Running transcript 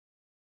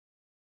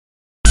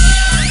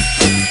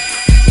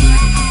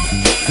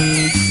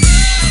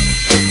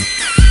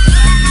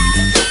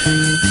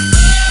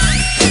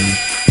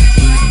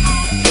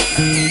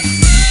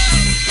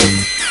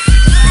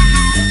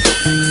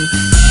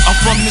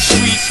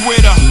swear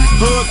the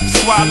hood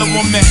swallow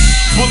on me.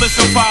 Bullets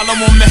will follow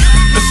on me.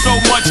 There's so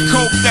much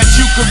coke that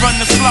you could run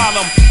the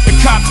slalom. The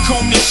cops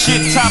comb this shit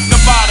top to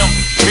bottom.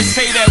 They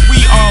say that we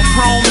are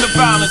prone to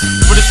violence,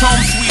 but it's home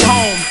sweet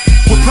home,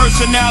 where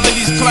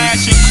personalities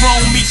clash and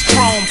chrome meets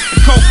chrome.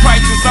 The coke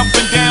prices up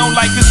and down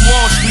like it's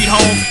Wall Street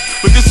home.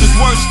 But this is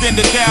worse than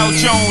the Dow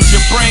Jones.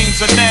 Your brains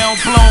are now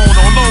blown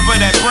all over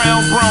that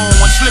brown brone.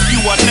 One slip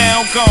you are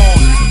now gone.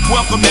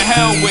 Welcome to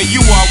hell where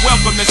you are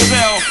welcome to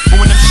sell.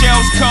 But when them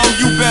shells come,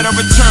 you better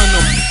return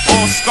them.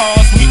 All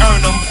scars, we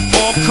earn them.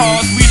 All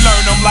cars, we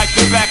learn them like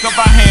the back of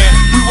our hand.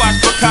 We watch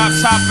for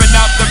cops hopping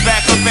out the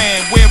back of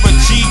van. Wear a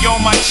G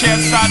on my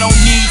chest, I don't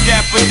need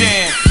that for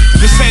damn.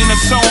 This ain't a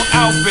sewn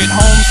outfit,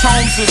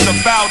 Holmes is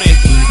about it.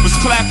 Was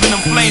clapping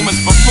them flamers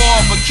before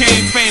I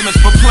became famous.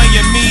 For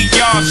playing me,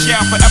 y'all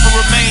shall forever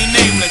remain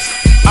nameless.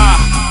 I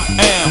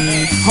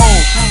am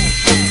home.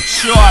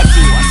 Sure I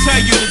do. I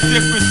tell you the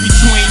difference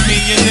between me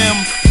and them.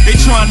 They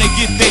trying to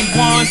get they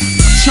ones,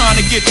 I'm trying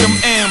to get them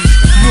M's.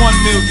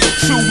 1 million,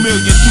 2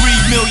 million,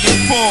 3 million,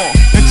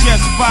 4. In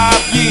just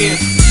 5 years,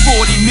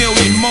 40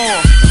 million more.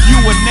 You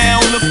are now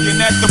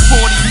looking at the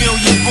 40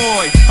 million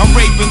boy. I'm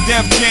raping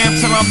Def Jam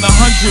till I'm the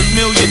 100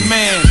 million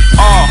man.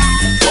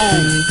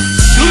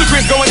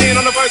 Ludacris going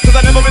in on the verse, cause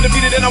I never been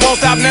defeated and I won't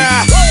stop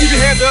now. Keep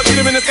your hands up, keep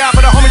them in the sky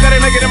for the homies that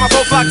ain't make it and my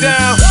folks locked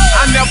down.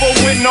 I never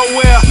went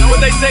nowhere, but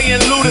they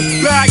saying Luda's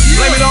back.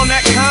 Blame it on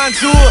that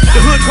contour,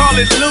 the hood call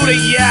it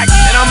Ludayak.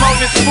 And I'm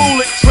on this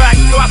foolish track,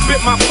 so I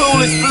spit my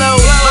foolish flow.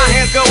 My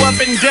hands go up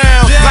and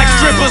down, like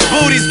strippers'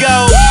 booties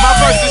go. My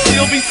verses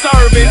still be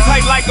serving,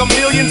 tight like a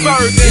million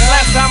virgins.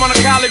 Last time on a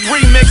college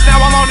remix, now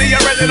I'm on the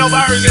original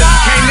version.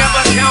 Can't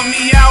never count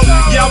me out,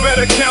 y'all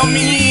better count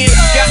me in.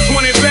 Got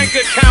 20 bank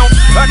accounts,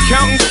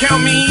 accountants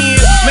count me in.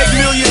 Make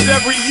millions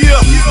every year,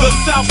 the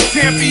South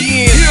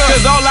champion.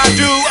 Cause all I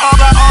do,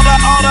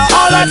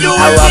 all I do is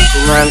I walk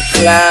around the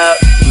club,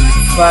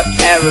 fuck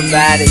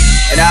everybody.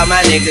 And all my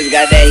niggas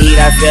got that heat,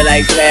 I feel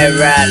like Pat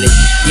Riley.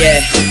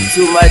 Yeah,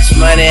 too much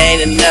money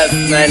ain't enough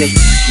money.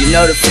 You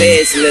know the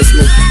feds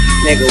listening.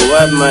 Nigga,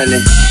 what money?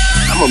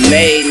 I'm a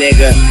made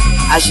nigga,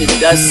 I should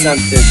dust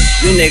something.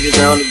 You niggas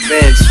on the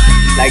bench,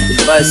 like the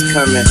bus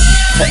coming.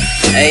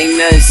 Ain't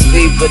nothing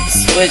sweet but the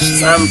switch.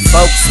 Some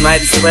folks might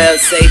as well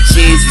say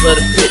cheese for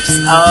the bitches.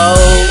 Oh,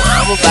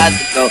 I'm about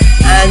to go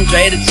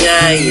Andre the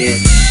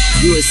Giant.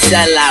 You a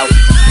sellout,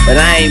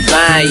 but I ain't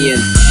buying.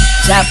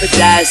 Chopper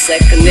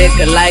dissect a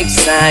nigga like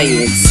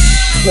science.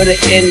 Put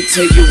it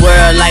into your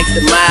world like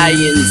the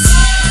Mayans.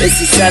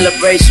 It's a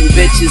celebration,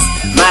 bitches,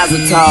 Mazel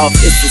tov.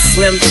 It's a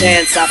slim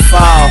chance I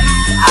fall.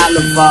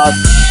 Olive off.